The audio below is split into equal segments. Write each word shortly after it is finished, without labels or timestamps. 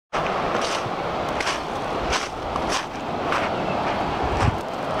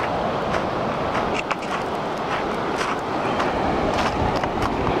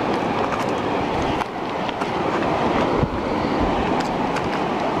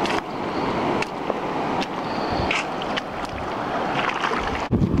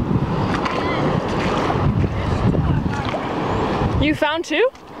down too?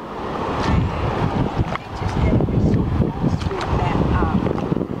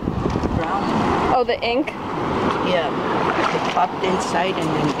 Oh, the ink? Yeah. It popped inside and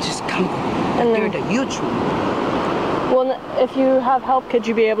then it just come. And they're the huge one. Well, if you have help, could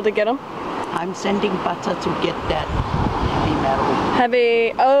you be able to get them? I'm sending Pata to get that heavy metal.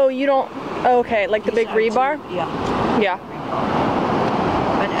 Heavy, oh, you don't, okay, like the big rebar? Yeah. Yeah.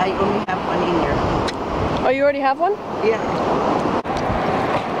 But I only have one in there. Oh, you already have one? Yeah.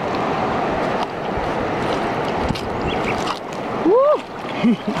 Woo!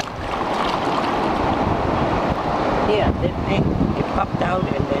 Yeah, that thing, it popped out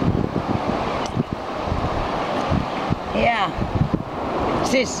and then... Yeah.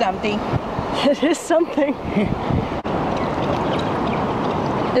 This is something. It is something.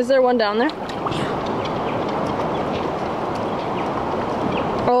 Is there one down there?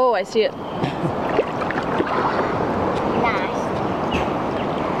 Oh, I see it. Nice.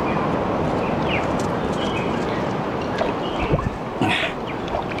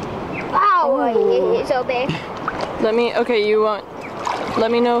 Wow, it's so big. Let me, okay, you want,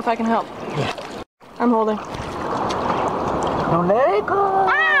 let me know if I can help. I'm holding. Don't let it go.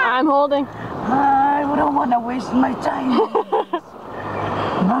 I'm holding. I don't want to waste my time.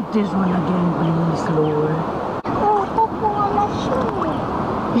 Not this one again, please, Lord.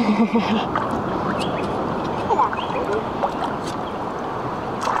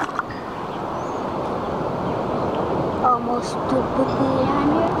 Almost stupidly on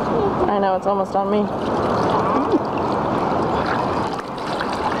your feet. I know, it's almost on me.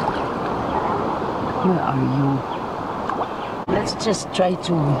 Where are you? Let's just try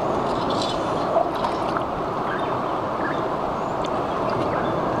to...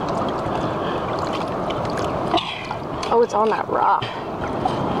 Oh, it's on that rock.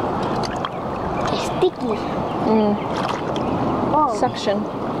 It's sticky. Oh. Suction.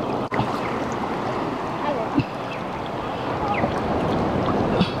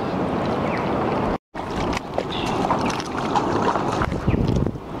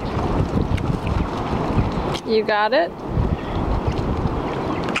 You got it?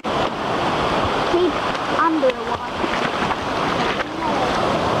 Keep under the water.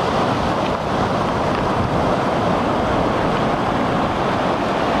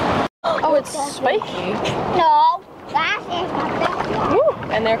 Oh, it's spiky. No, that is not that. Woo,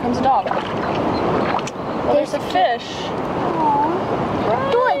 and there comes a dog. Well, there's a fish.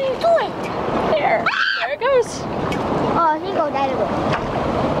 Right. Do it. There it goes. Oh, he goes that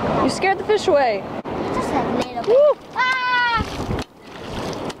way. You scared the fish away. Just a little bit. Woo. Ah!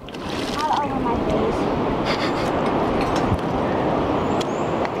 All over my face.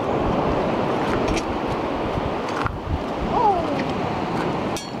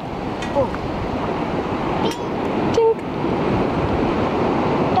 Tink.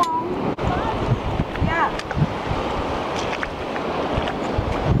 Yeah.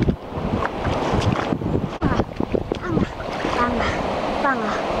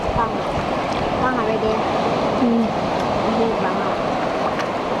 Banga right there. I hate banga.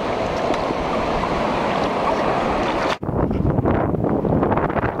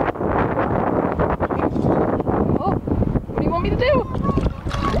 Oh, what do you want me to do?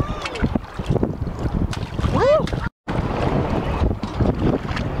 Woo!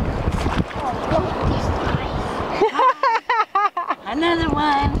 Another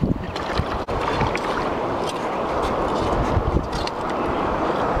one.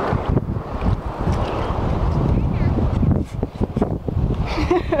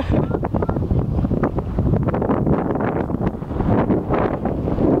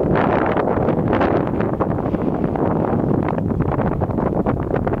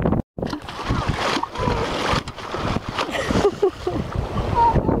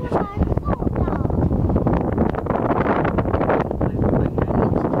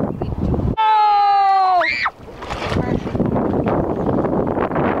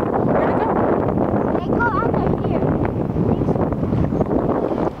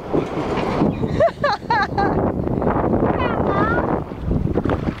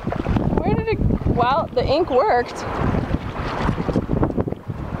 Well, the ink worked.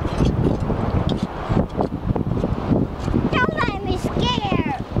 Don't let me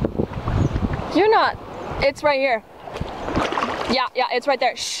scare. You're not. It's right here. Yeah, it's right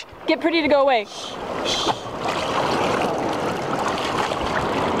there. Shh. Get Pretty to go away.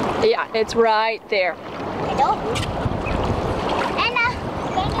 Yeah, it's right there. I don't. Anna,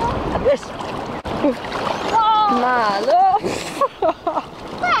 can you? This. Whoa. Malo.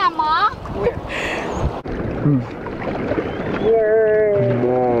 Grandma. Where?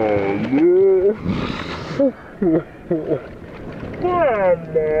 Yeah.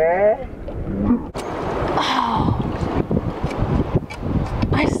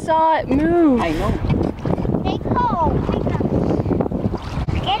 saw it move. I know. They go.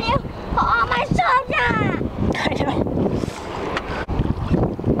 Can you put on my shoulder? I know.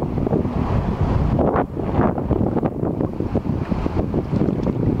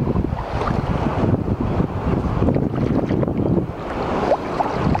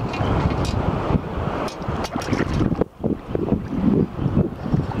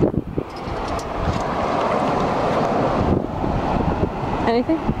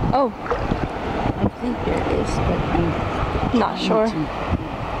 Anything? Oh, I think there is, but I'm not sure.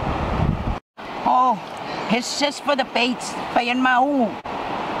 Oh, it's just for the baits. Fe'e maungu.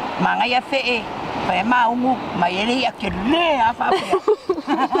 Mga fe'e. Fe'e maungu. Mayeli akile afapea.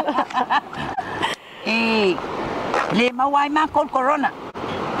 Eh, le mawai ma kol corona.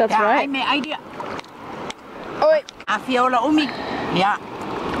 That's I right. may idea. Oi. Afiola umi. Yeah.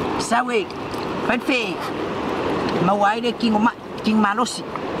 Sawe. Fe'e. Mawai de king malosi.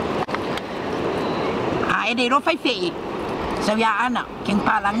 Ede ro fai fe'e. Sa ya ana king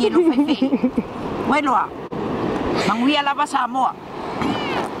palangi ro fai fe'e. Weloa. Manguia lava Samoa.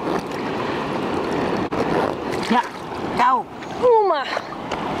 Ya, kau. Uma.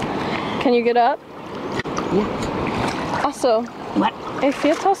 Can you get up? Yeah. Also, What?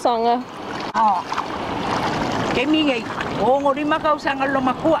 fia sanga. Oh. Kemi ngai. O ngori makau sanga lo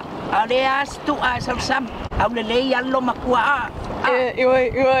makua. Ale as tu asal sam. Au le le lo makua. Oi.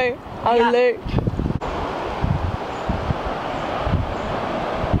 Yeah. Ale.